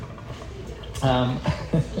Um,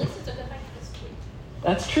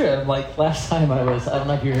 that's true. Like last time I don't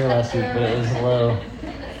know if you were here last week, but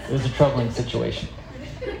it was a troubling situation.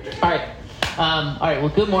 All right. Well,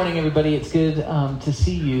 good morning, everybody. It's good to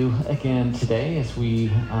see you again today as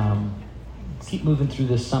we keep moving through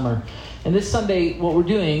this summer. And this Sunday, what we're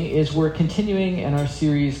doing is we're continuing in our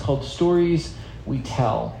series called Stories We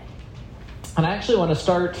Tell. And I actually want to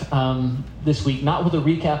start this week not with a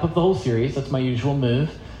recap of the whole series. That's my usual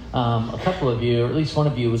move. A couple of you, or at least one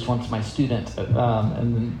of you, was once my student,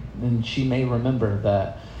 and she may remember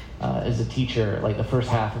that as a teacher, like the first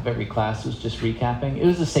half of every class was just recapping. It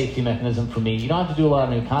was a safety mechanism for me. You don't have to do a lot of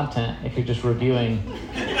new content if you're just reviewing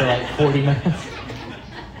for like 40 minutes.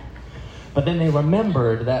 But then they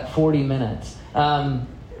remembered that 40 minutes.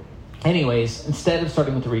 Anyways, instead of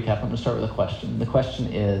starting with the recap, I'm going to start with a question. The question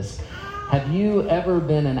is, have you ever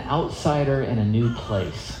been an outsider in a new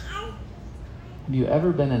place? Have you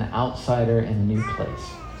ever been an outsider in a new place?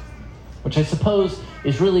 Which I suppose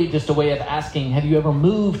is really just a way of asking, have you ever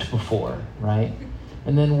moved before, right?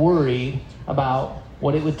 And then worried about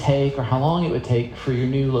what it would take or how long it would take for your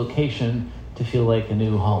new location to feel like a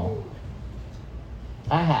new home.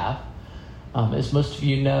 I have. As most of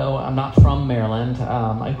you know, I'm not from Maryland.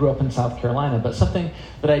 I grew up in South Carolina, but something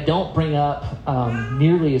that I don't bring up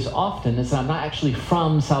nearly as often is that I'm not actually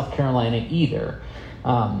from South Carolina either.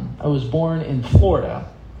 I was born in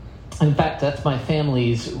Florida. In fact, that's my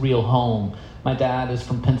family's real home. My dad is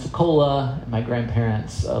from Pensacola, and my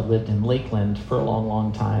grandparents lived in Lakeland for a long,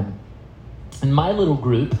 long time. And my little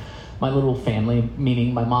group, my little family,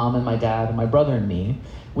 meaning my mom and my dad and my brother and me,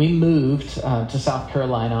 we moved to South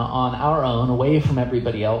Carolina on our own, away from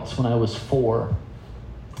everybody else, when I was 4.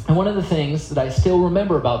 And one of the things that I still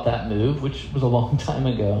remember about that move, which was a long time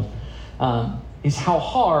ago, is how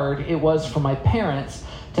hard it was for my parents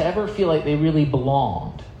to ever feel like they really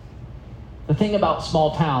belonged. The thing about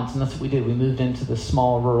small towns, and that's what we did, we moved into this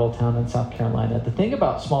small rural town in South Carolina. The thing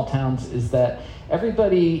about small towns is that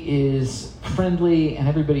everybody is friendly and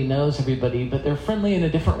everybody knows everybody, but they're friendly in a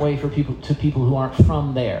different way to people who aren't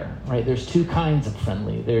from there, right? There's two kinds of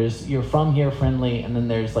friendly. There's you're from here friendly, and then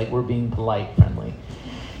there's like we're being polite friendly.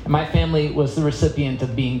 And my family was the recipient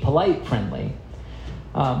of being polite friendly.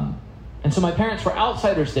 And so my parents were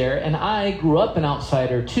outsiders there, and I grew up an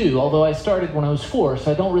outsider too, although I started when I was 4,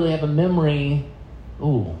 so I don't really have a memory.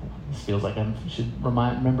 Ooh, this feels like I should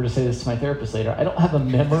remember to say this to my therapist later. I don't have a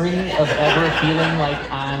memory of ever feeling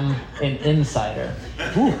like I'm an insider.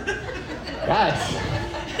 Ooh, guys.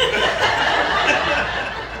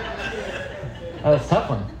 That was a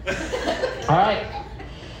tough one. All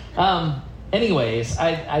right. Anyways,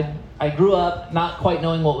 I grew up not quite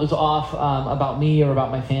knowing what was off about me or about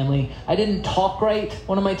my family. I didn't talk right,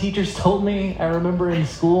 one of my teachers told me, I remember in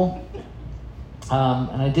school.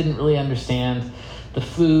 And I didn't really understand the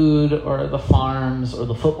food or the farms or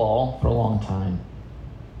the football for a long time.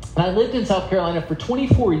 And I lived in South Carolina for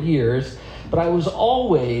 24 years, but I was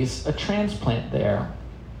always a transplant there.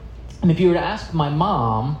 And if you were to ask my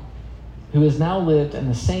mom, who has now lived in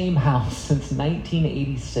the same house since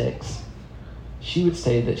 1986, she would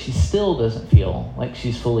say that she still doesn't feel like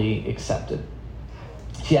she's fully accepted.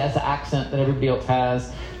 She has the accent that everybody else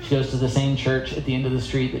has. She goes to the same church at the end of the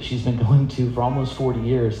street that she's been going to for almost 40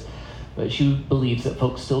 years. But she believes that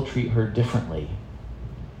folks still treat her differently.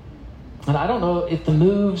 And I don't know if the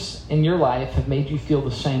moves in your life have made you feel the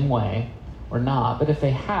same way or not, but if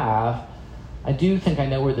they have, I do think I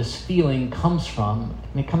know where this feeling comes from.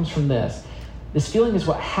 And it comes from this. This feeling is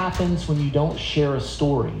what happens when you don't share a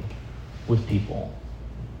story with people.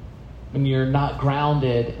 When you're not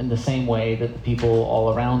grounded in the same way that the people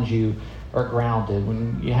all around you are grounded.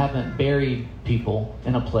 When you haven't buried people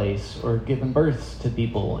in a place or given birth to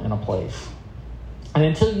people in a place. And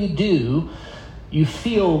until you do, you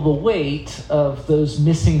feel the weight of those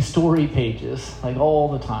missing story pages, like all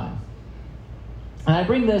the time. And I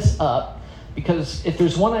bring this up because if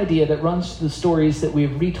there's one idea that runs through the stories that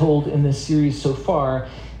we've retold in this series so far,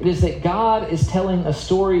 it is that God is telling a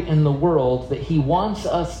story in the world that he wants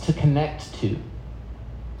us to connect to.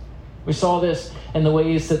 We saw this in the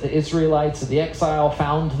ways that the Israelites of the exile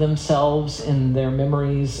found themselves in their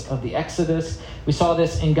memories of the Exodus. We saw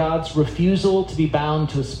this in God's refusal to be bound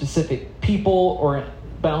to a specific people or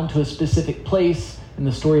bound to a specific place in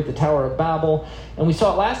the story of the Tower of Babel. And we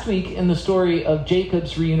saw it last week in the story of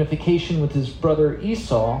Jacob's reunification with his brother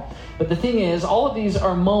Esau. But the thing is, all of these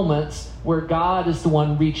are moments where God is the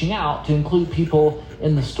one reaching out to include people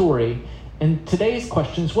in the story. And today's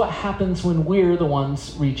question is, what happens when we're the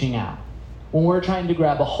ones reaching out? When we're trying to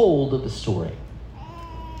grab a hold of the story?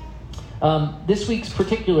 This week's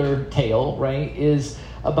particular tale, right, is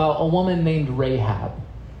about a woman named Rahab.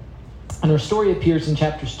 And her story appears in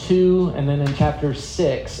chapters 2 and then in chapter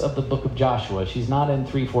 6 of the book of Joshua. She's not in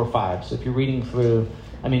 3, 4, 5. So if you're reading through,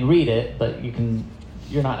 read it, but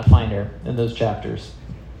you're not going to find her in those chapters.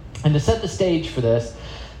 And to set the stage for this,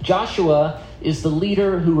 Joshua is the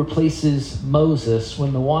leader who replaces Moses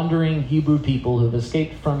when the wandering Hebrew people who have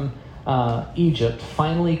escaped from Egypt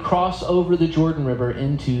finally cross over the Jordan River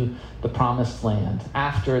into the promised land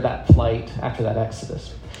after that flight, after that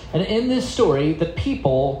exodus. And in this story, the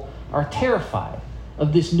people are terrified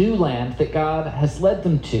of this new land that God has led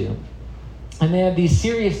them to. And they have these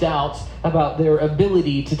serious doubts about their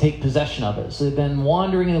ability to take possession of it. So they've been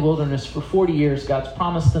wandering in the wilderness for 40 years. God's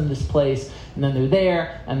promised them this place, and then they're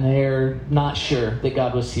there, and they're not sure that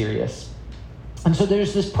God was serious. And so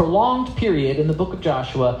there's this prolonged period in the book of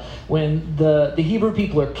Joshua when the Hebrew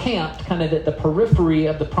people are camped kind of at the periphery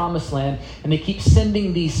of the promised land, and they keep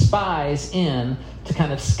sending these spies in to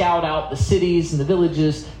kind of scout out the cities and the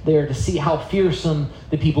villages there to see how fearsome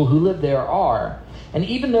the people who live there are. And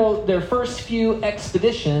even though their first few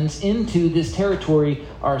expeditions into this territory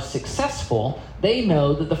are successful, they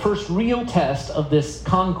know that the first real test of this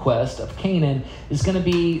conquest of Canaan is going to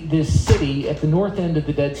be this city at the north end of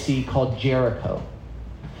the Dead Sea called Jericho.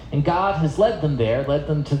 And God has led them there, led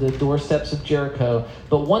them to the doorsteps of Jericho.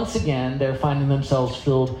 But once again, they're finding themselves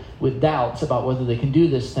filled with doubts about whether they can do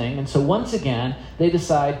this thing. And so once again, they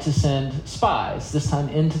decide to send spies, this time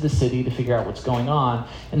into the city to figure out what's going on.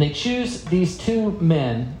 And they choose these two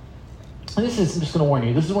men. And I'm just going to warn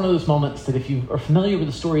you, this is one of those moments that if you are familiar with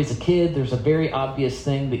the story as a kid, there's a very obvious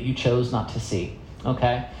thing that you chose not to see,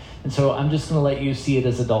 okay? And so I'm just going to let you see it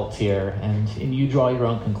as adults here, and you draw your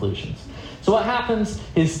own conclusions. So what happens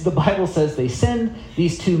is the Bible says they send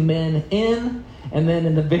these two men in, and then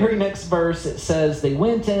in the very next verse it says they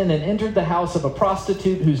went in and entered the house of a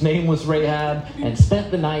prostitute whose name was Rahab and spent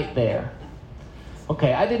the night there.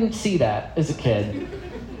 Okay, I didn't see that as a kid.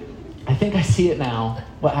 I think I see it now.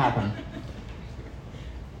 What happened?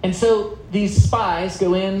 And so these spies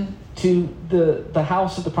go in to the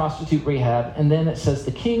house of the prostitute Rahab, and then it says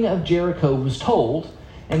the king of Jericho was told,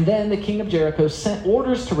 and then the king of Jericho sent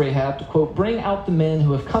orders to Rahab to, quote, bring out the men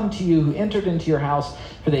who have come to you, who entered into your house,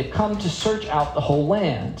 for they have come to search out the whole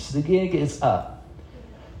land. So the gig is up.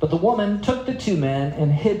 But the woman took the two men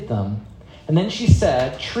and hid them. And then she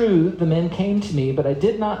said, true, the men came to me, but I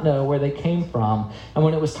did not know where they came from. And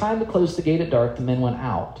when it was time to close the gate at dark, the men went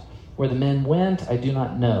out. Where the men went, I do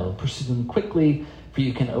not know. Pursue them quickly, for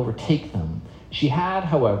you can overtake them. She had,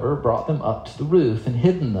 however, brought them up to the roof and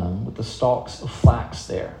hidden them with the stalks of flax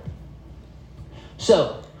there.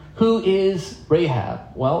 So, who is Rahab?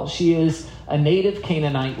 Well, she is a native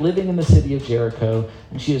Canaanite living in the city of Jericho,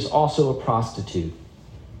 and she is also a prostitute.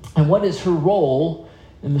 And what is her role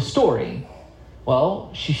in the story? Well,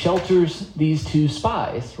 she shelters these two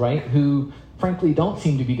spies, right, who frankly don't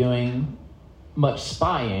seem to be doing much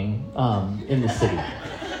spying in the city.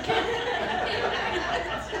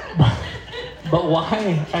 But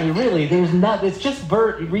why? Really, there's not, it's just,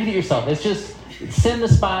 read it yourself. It's just, send the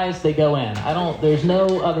spies, they go in. There's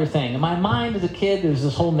no other thing. In my mind as a kid, there's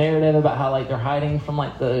this whole narrative about how, they're hiding from,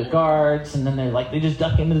 the guards, and then they just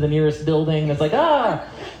duck into the nearest building. It's but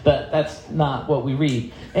that's not what we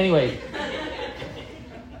read. Anyway,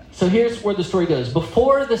 so here's where the story goes.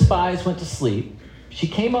 Before the spies went to sleep, she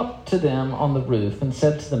came up to them on the roof and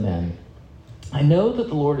said to the men, I know that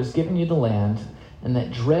the Lord has given you the land, and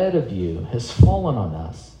that dread of you has fallen on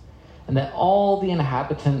us, and that all the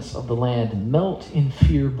inhabitants of the land melt in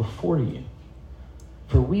fear before you.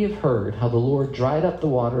 For we have heard how the Lord dried up the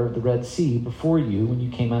water of the Red Sea before you when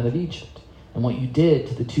you came out of Egypt, and what you did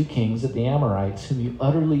to the two kings of the Amorites, whom you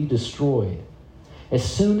utterly destroyed. As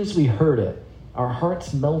soon as we heard it, our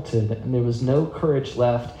hearts melted, and there was no courage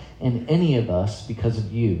left in any of us because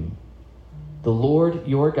of you. The Lord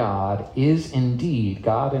your God is indeed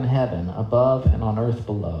God in heaven above and on earth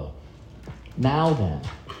below. Now then,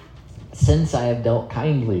 since I have dealt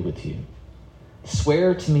kindly with you,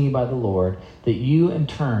 swear to me by the Lord that you in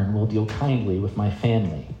turn will deal kindly with my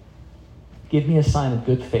family. Give me a sign of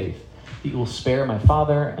good faith that you will spare my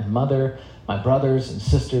father and mother, my brothers and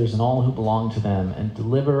sisters, and all who belong to them, and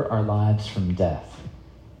deliver our lives from death.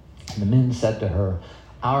 And the men said to her,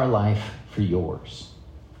 our life for yours.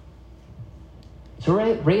 So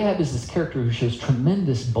Rahab is this character who shows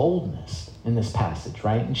tremendous boldness in this passage,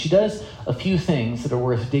 right? And she does a few things that are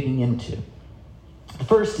worth digging into. The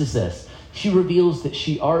first is this. She reveals that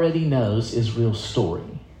she already knows Israel's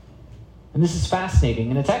story. And this is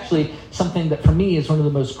fascinating, and it's actually something that for me is one of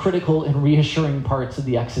the most critical and reassuring parts of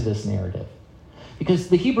the Exodus narrative. Because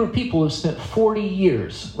the Hebrew people have spent 40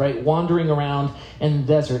 years, right, wandering around in the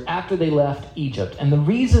desert after they left Egypt. And the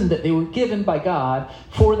reason that they were given by God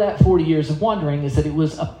for that 40 years of wandering is that it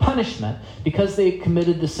was a punishment because they had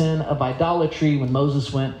committed the sin of idolatry when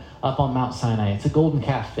Moses went up on Mount Sinai. It's a golden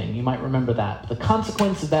calf thing. You might remember that. But the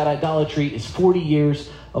consequence of that idolatry is 40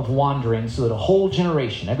 years of wandering, so that a whole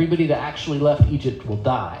generation, everybody that actually left Egypt, will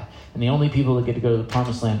die. And the only people that get to go to the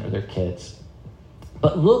promised land are their kids.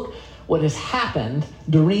 But look what has happened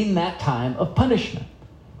during that time of punishment,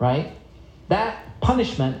 right? That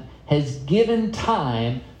punishment has given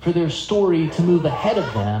time for their story to move ahead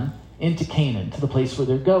of them into Canaan, to the place where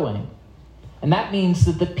they're going. And that means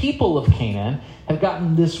that the people of Canaan have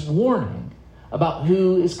gotten this warning about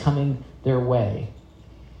who is coming their way.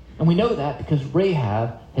 And we know that because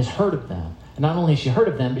Rahab has heard of them. And not only has she heard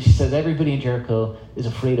of them, but she says everybody in Jericho is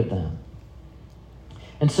afraid of them.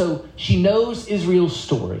 And so she knows Israel's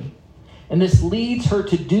story. And this leads her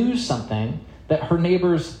to do something that her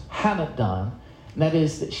neighbors haven't done. And that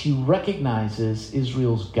is that she recognizes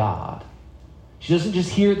Israel's God. She doesn't just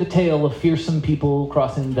hear the tale of fearsome people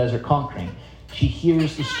crossing the desert conquering. She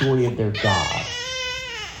hears the story of their God.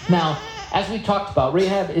 Now, as we talked about,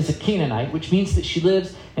 Rahab is a Canaanite, which means that she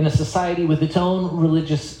lives in a society with its own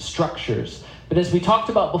religious structures. But as we talked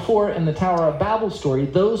about before in the Tower of Babel story,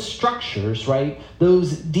 those structures, right,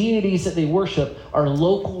 those deities that they worship are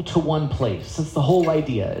local to one place. That's the whole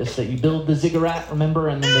idea, is that you build the ziggurat, remember,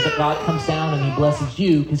 and then God comes down and he blesses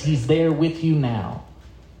you because he's there with you now.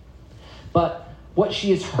 But what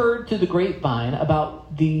she has heard through the grapevine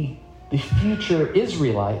about the future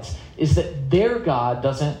Israelites is that their God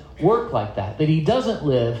doesn't work like that he doesn't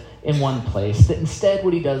live in one place, that instead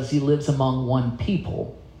what he does is he lives among one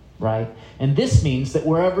people, right? And this means that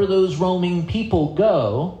wherever those roaming people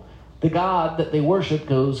go, the God that they worship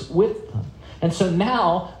goes with them. And so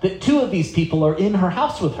now that two of these people are in her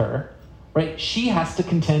house with her, right, she has to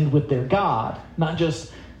contend with their God, not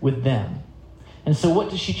just with them. And so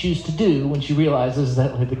what does she choose to do when she realizes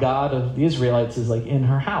that the God of the Israelites is in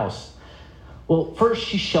her house? Well, first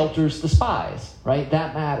she shelters the spies, right?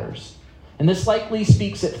 That matters. And this likely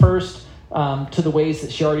speaks at first to the ways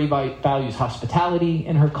that she already values hospitality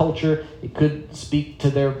in her culture. It could speak to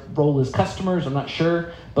their role as customers, I'm not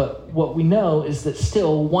sure. But what we know is that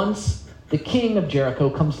still, once the king of Jericho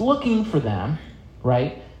comes looking for them,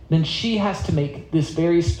 right, then she has to make this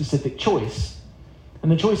very specific choice. And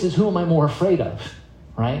the choice is, who am I more afraid of,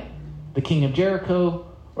 right? The king of Jericho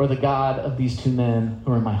or the God of these two men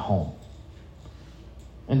who are in my home?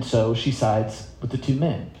 And so she sides with the two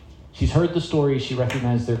men. She's heard the story. She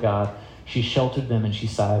recognized their God. She sheltered them, and she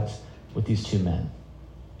sides with these two men.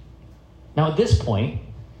 Now, at this point,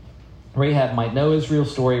 Rahab might know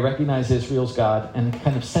Israel's story, recognize Israel's God, and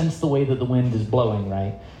kind of sense the way that the wind is blowing,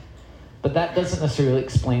 right? But that doesn't necessarily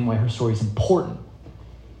explain why her story is important.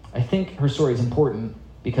 I think her story is important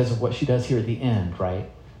because of what she does here at the end, right?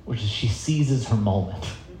 Which is she seizes her moment.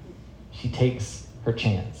 She takes her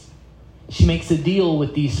chance. She makes a deal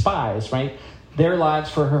with these spies, right? Their lives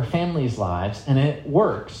for her family's lives, and it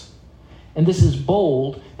works. And this is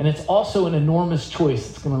bold, and it's also an enormous choice.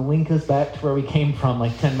 It's going to link us back to where we came from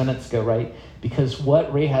 10 minutes ago, right? Because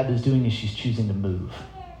what Rahab is doing is she's choosing to move.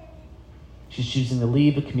 She's choosing to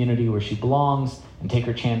leave a community where she belongs and take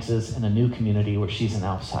her chances in a new community where she's an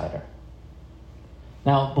outsider.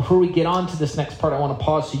 Now, before we get on to this next part, I want to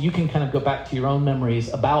pause so you can kind of go back to your own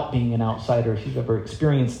memories about being an outsider if you've ever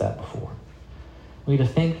experienced that before. We need to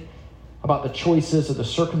think about the choices or the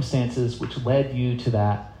circumstances which led you to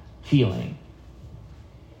that feeling.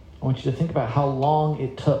 I want you to think about how long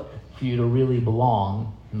it took for you to really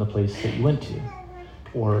belong in the place that you went to,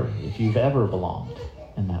 or if you've ever belonged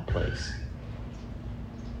in that place.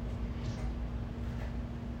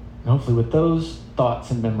 And hopefully with those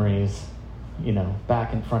thoughts and memories,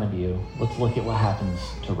 back in front of you, let's look at what happens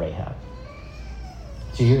to Rahab.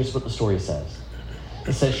 So here's what the story says.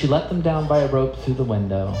 It says, she let them down by a rope through the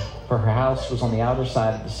window, for her house was on the outer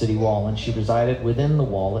side of the city wall, and she resided within the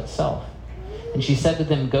wall itself. And she said to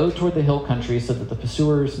them, go toward the hill country so that the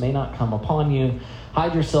pursuers may not come upon you.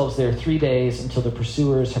 Hide yourselves there 3 days until the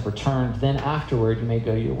pursuers have returned. Then afterward you may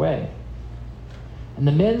go your way. And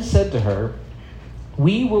the men said to her,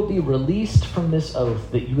 we will be released from this oath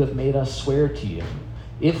that you have made us swear to you,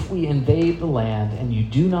 if we invade the land and you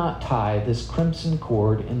do not tie this crimson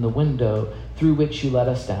cord in the window through which you let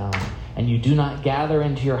us down, and you do not gather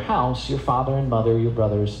into your house your father and mother, your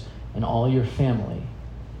brothers, and all your family.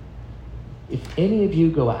 If any of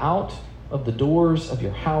you go out of the doors of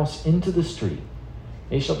your house into the street,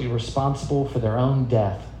 they shall be responsible for their own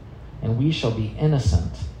death, and we shall be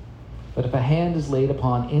innocent. But if a hand is laid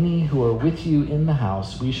upon any who are with you in the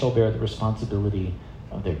house, we shall bear the responsibility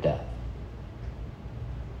of their death.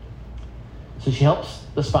 So she helps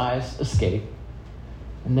the spies escape,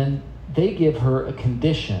 and then they give her a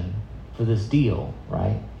condition for this deal,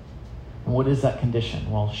 right? And what is that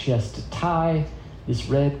condition? Well, she has to tie this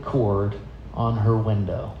red cord on her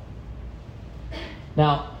window.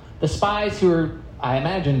 Now, the spies who are, I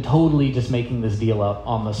imagine, totally just making this deal up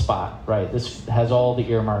on the spot, right? This has all the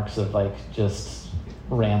earmarks of like just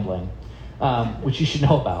rambling, which you should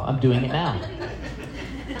know about. I'm doing it now.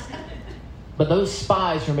 But those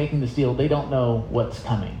spies who are making this deal, they don't know what's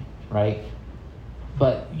coming, right?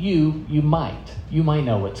 But you might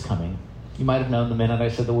know what's coming. You might have known the minute I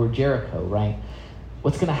said the word Jericho, right?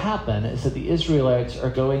 What's going to happen is that the Israelites are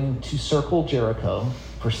going to circle Jericho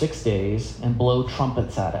for 6 days and blow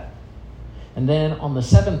trumpets at it. And then on the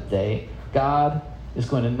seventh day, God is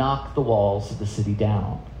going to knock the walls of the city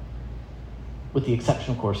down, with the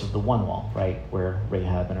exception, of course, of the one wall, right, where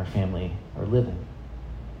Rahab and her family are living.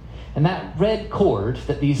 And that red cord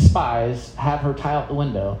that these spies have her tie out the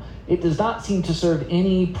window, it does not seem to serve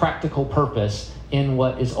any practical purpose in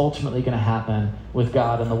what is ultimately going to happen with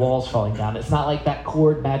God and the walls falling down. It's not like that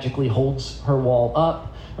cord magically holds her wall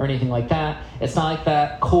up or anything like that. It's not like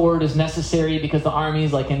that cord is necessary because the army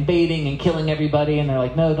is like invading and killing everybody and they're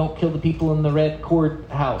like, no, don't kill the people in the red cord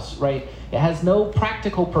house, right? It has no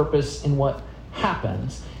practical purpose in what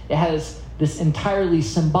happens. It has this entirely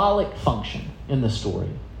symbolic function in the story.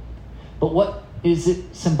 But what is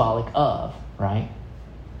it symbolic of, right?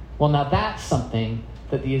 Well, now that's something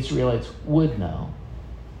that the Israelites would know,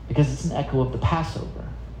 because it's an echo of the Passover.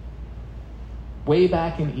 Way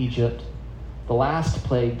back in Egypt, the last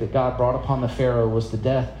plague that God brought upon the Pharaoh was the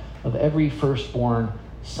death of every firstborn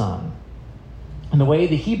son. And the way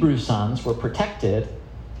the Hebrew sons were protected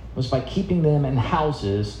was by keeping them in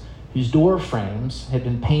houses whose door frames had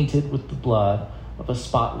been painted with the blood of a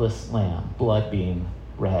spotless lamb, blood being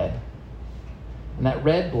red. And that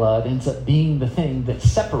red blood ends up being the thing that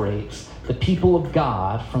separates the people of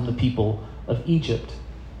God from the people of Egypt.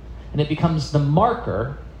 And it becomes the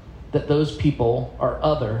marker that those people are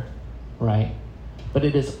other, right? But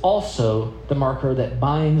it is also the marker that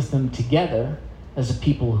binds them together as a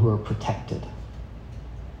people who are protected.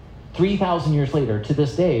 3,000 years later, to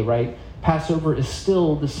this day, right, Passover is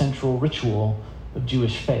still the central ritual of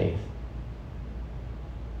Jewish faith.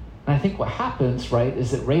 And I think what happens, right,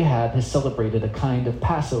 is that Rahab has celebrated a kind of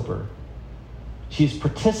Passover. She's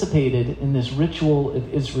participated in this ritual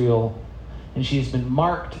of Israel, and she has been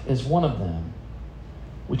marked as one of them,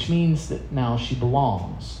 which means that now she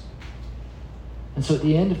belongs. And so at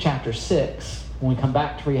the end of chapter 6, when we come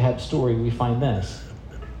back to Rahab's story, we find this.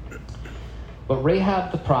 But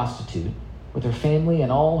Rahab the prostitute, with her family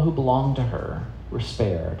and all who belonged to her, were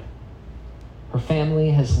spared. Her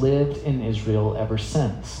family has lived in Israel ever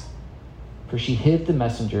since, for she hid the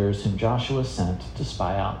messengers whom Joshua sent to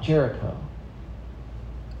spy out Jericho.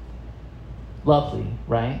 Lovely,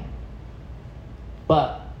 right?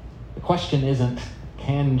 But the question isn't,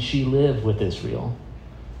 can she live with Israel?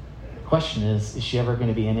 The question is she ever going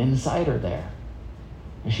to be an insider there?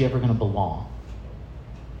 Is she ever going to belong?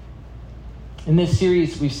 In this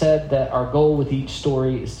series, we've said that our goal with each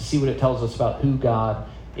story is to see what it tells us about who God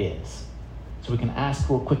is. So we can ask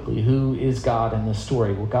real quickly, who is God in this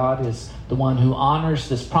story? Well, God is the one who honors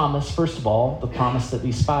this promise. First of all, the promise that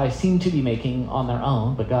these spies seem to be making on their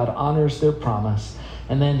own, but God honors their promise.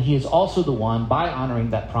 And then he is also the one, by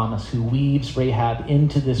honoring that promise, who weaves Rahab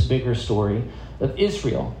into this bigger story of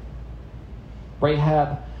Israel.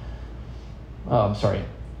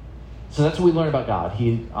 So that's what we learn about God.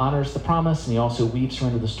 He honors the promise, and he also weaves her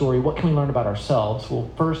into the story. What can we learn about ourselves?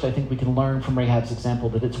 Well, first, I think we can learn from Rahab's example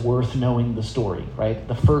that it's worth knowing the story, right?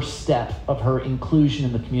 The first step of her inclusion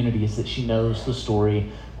in the community is that she knows the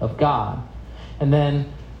story of God. And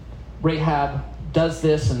then Rahab does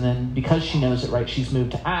this, and then because she knows it, right, she's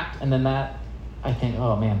moved to act. And then that, I think,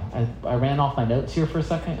 oh man, I ran off my notes here for a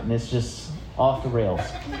second, and it's just off the rails.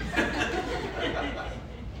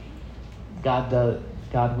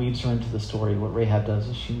 God weaves her into the story. What Rahab does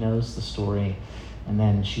is she knows the story, and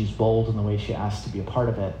then she's bold in the way she asks to be a part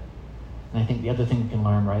of it. And I think the other thing we can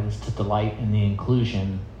learn, right, is to delight in the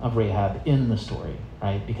inclusion of Rahab in the story,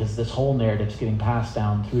 right? Because this whole narrative is getting passed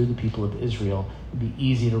down through the people of Israel. It would be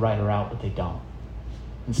easy to write her out, but they don't.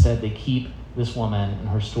 Instead, they keep this woman and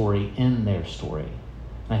her story in their story.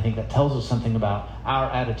 And I think that tells us something about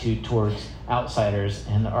our attitude towards outsiders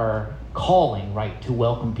and our calling, right, to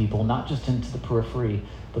welcome people, not just into the periphery,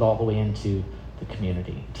 but all the way into the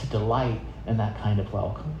community, to delight in that kind of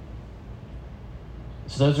welcome.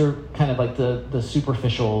 So those are kind of like the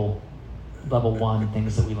superficial level one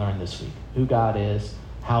things that we learned this week. Who God is,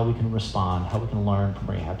 how we can respond, how we can learn from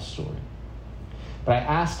Rahab's story. But I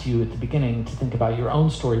asked you at the beginning to think about your own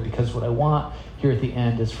story, because what I want here at the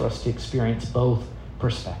end is for us to experience both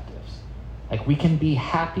perspectives. Like, we can be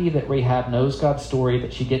happy that Rahab knows God's story,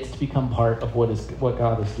 that she gets to become part of what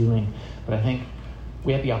God is doing. But I think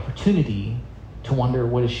we have the opportunity to wonder,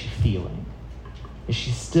 what is she feeling? Is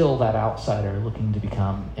she still that outsider looking to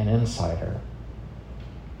become an insider?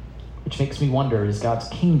 Which makes me wonder, is God's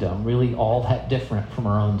kingdom really all that different from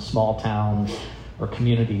our own small towns or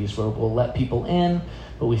communities where we'll let people in,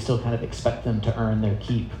 but we still kind of expect them to earn their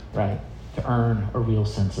keep, right? To earn a real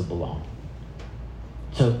sense of belonging.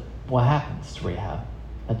 So what happens to Rahab?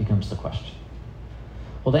 That becomes the question.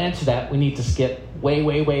 Well, to answer that, we need to skip way,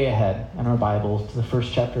 way, way ahead in our Bibles to the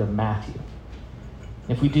first chapter of Matthew.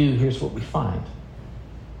 If we do, here's what we find.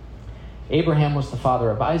 Abraham was the father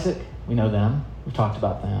of Isaac. We know them. We've talked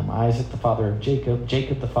about them. Isaac, the father of Jacob.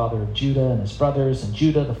 Jacob, the father of Judah and his brothers. And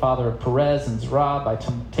Judah, the father of Perez and Zerah by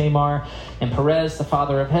Tamar. And Perez, the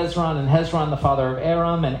father of Hezron. And Hezron, the father of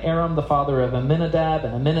Aram. And Aram, the father of Amminadab.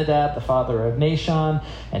 And Amminadab, the father of Nahshon.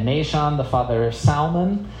 And Nahshon, the father of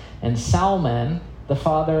Salmon. And Salmon, the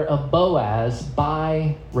father of Boaz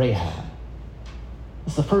by Rahab.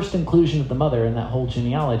 It's the first inclusion of the mother in that whole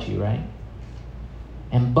genealogy, right?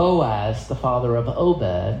 And Boaz, the father of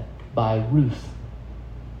Obed by Ruth.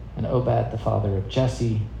 And Obed, the father of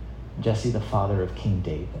Jesse. Jesse, the father of King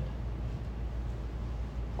David.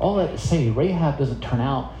 All that to say, Rahab doesn't turn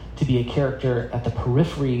out to be a character at the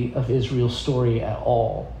periphery of Israel's story at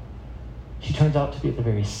all. She turns out to be at the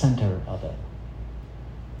very center of it.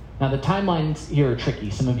 Now, the timelines here are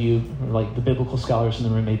tricky. Some of you, like the biblical scholars in the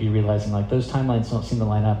room, may be realizing, like, those timelines don't seem to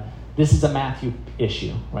line up. This is a Matthew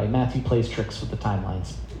issue, right? Matthew plays tricks with the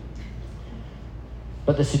timelines.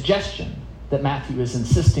 But the suggestion that Matthew is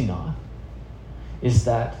insisting on is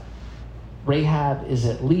that Rahab is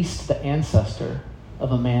at least the ancestor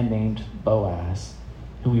of a man named Boaz,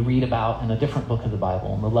 who we read about in a different book of the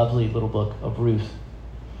Bible, in the lovely little book of Ruth.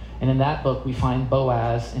 And in that book, we find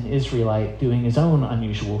Boaz, an Israelite, doing his own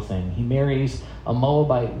unusual thing. He marries a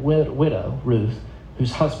Moabite widow, Ruth,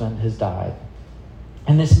 whose husband has died.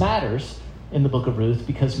 And this matters in the book of Ruth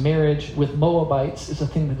because marriage with Moabites is a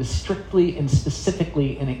thing that is strictly and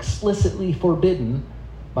specifically and explicitly forbidden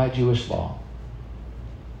by Jewish law.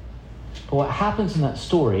 But what happens in that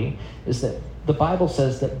story is that the Bible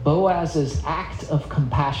says that Boaz's act of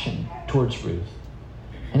compassion towards Ruth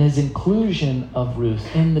and his inclusion of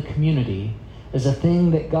Ruth in the community is a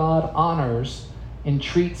thing that God honors and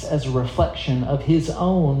treats as a reflection of his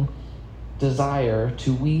own desire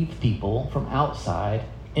to weave people from outside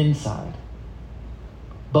inside.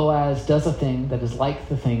 Boaz does a thing that is like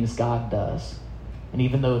the things God does. And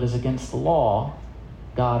even though it is against the law,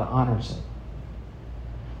 God honors it.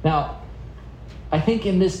 Now, I think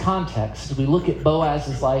in this context, as we look at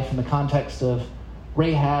Boaz's life in the context of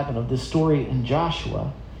Rahab and of this story in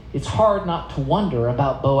Joshua, it's hard not to wonder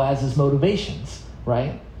about Boaz's motivations,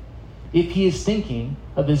 right? If he is thinking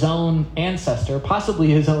of his own ancestor, possibly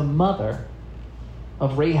his own mother,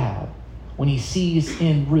 of Rahab, when he sees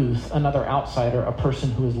in Ruth another outsider, a person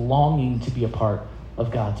who is longing to be a part of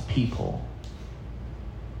God's people.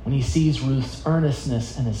 When he sees Ruth's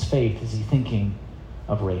earnestness and his faith, is he thinking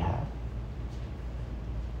of Rahab?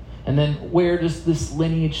 And then where does this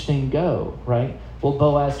lineage thing go, right? Well,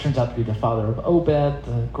 Boaz turns out to be the father of Obed,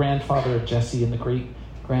 the grandfather of Jesse, and the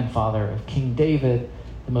great-grandfather of King David,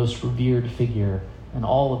 the most revered figure in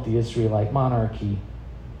all of the Israelite monarchy.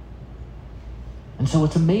 And so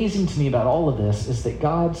what's amazing to me about all of this is that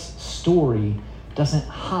God's story doesn't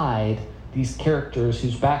hide these characters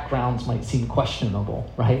whose backgrounds might seem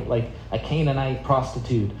questionable, right? Like a Canaanite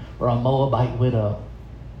prostitute or a Moabite widow.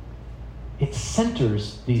 It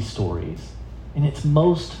centers these stories in its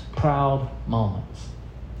most proud moments.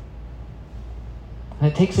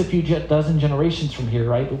 And it takes a few dozen generations from here,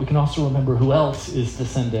 right? But we can also remember who else is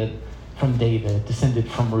descended from David, descended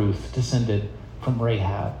from Ruth, descended from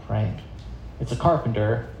Rahab, right? It's a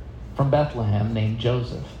carpenter from Bethlehem named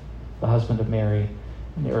Joseph, the husband of Mary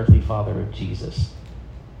and the earthly father of Jesus.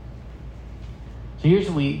 So here's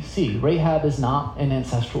what we see. Rahab is not an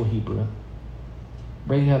ancestral Hebrew.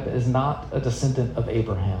 Rahab is not a descendant of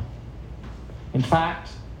Abraham. In fact,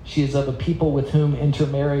 she is of a people with whom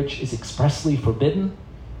intermarriage is expressly forbidden,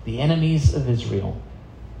 the enemies of Israel.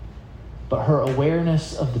 But her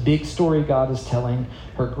awareness of the big story God is telling,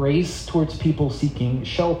 her grace towards people seeking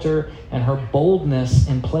shelter, and her boldness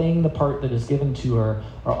in playing the part that is given to her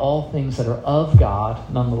are all things that are of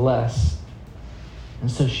God nonetheless. And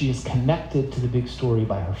so she is connected to the big story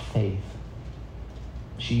by her faith.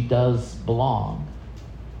 she does belong.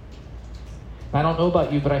 I don't know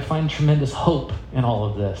about you, but I find tremendous hope in all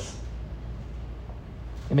of this.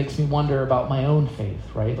 It makes me wonder about my own faith,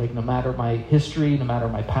 right? Like, no matter my history, no matter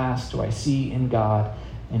my past, do I see in God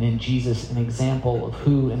and in Jesus an example of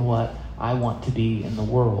who and what I want to be in the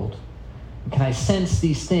world? And can I sense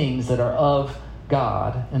these things that are of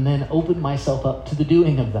God and then open myself up to the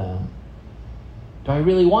doing of them? Do I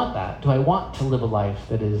really want that? Do I want to live a life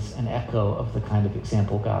that is an echo of the kind of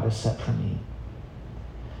example God has set for me?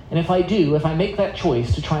 And if I do, if I make that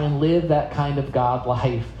choice to try and live that kind of God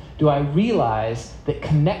life, do I realize that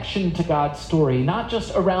connection to God's story, not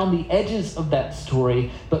just around the edges of that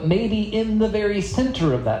story, but maybe in the very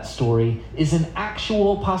center of that story, is an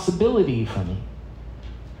actual possibility for me?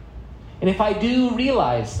 And if I do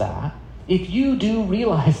realize that, if you do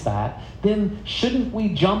realize that, then shouldn't we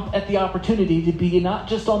jump at the opportunity to be not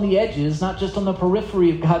just on the edges, not just on the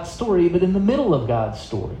periphery of God's story, but in the middle of God's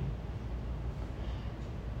story?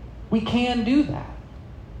 We can do that.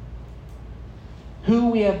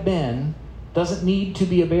 Who we have been doesn't need to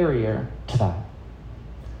be a barrier to that.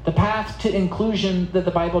 The path to inclusion that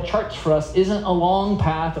the Bible charts for us isn't a long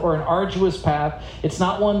path or an arduous path. It's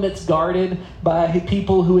not one that's guarded by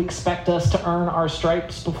people who expect us to earn our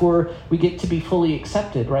stripes before we get to be fully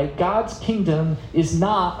accepted, right? God's kingdom is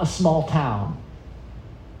not a small town.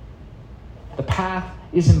 The path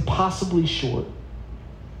is impossibly short.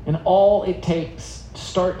 And all it takes to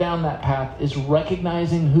start down that path is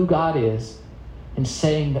recognizing who God is and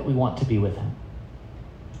saying that we want to be with him.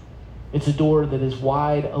 It's a door that is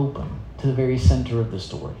wide open to the very center of the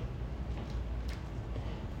story.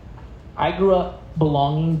 I grew up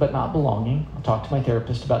belonging but not belonging. I'll talk to my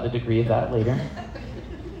therapist about the degree of that later.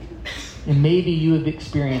 And maybe you have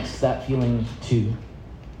experienced that feeling too.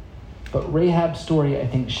 But Rahab's story, I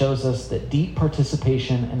think, shows us that deep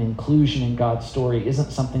participation and inclusion in God's story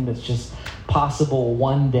isn't something that's just possible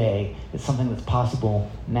one day. It's something that's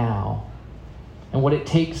possible now. And what it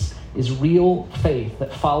takes is real faith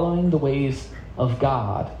that following the ways of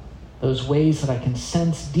God, those ways that I can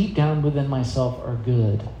sense deep down within myself are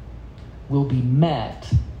good, will be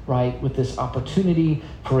met, right, with this opportunity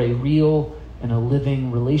for a real and a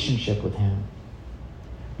living relationship with him.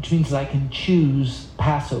 Which means that I can choose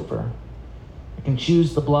Passover. I can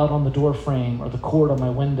choose the blood on the door frame or the cord on my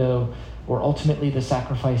window or ultimately the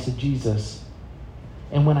sacrifice of Jesus.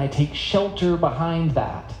 And when I take shelter behind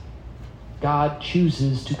that, God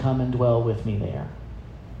chooses to come and dwell with me there.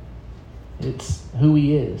 It's who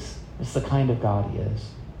he is. It's the kind of God he is.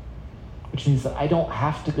 Which means that I don't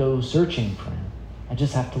have to go searching for him. I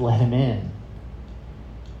just have to let him in.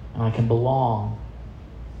 And I can belong.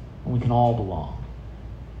 And we can all belong.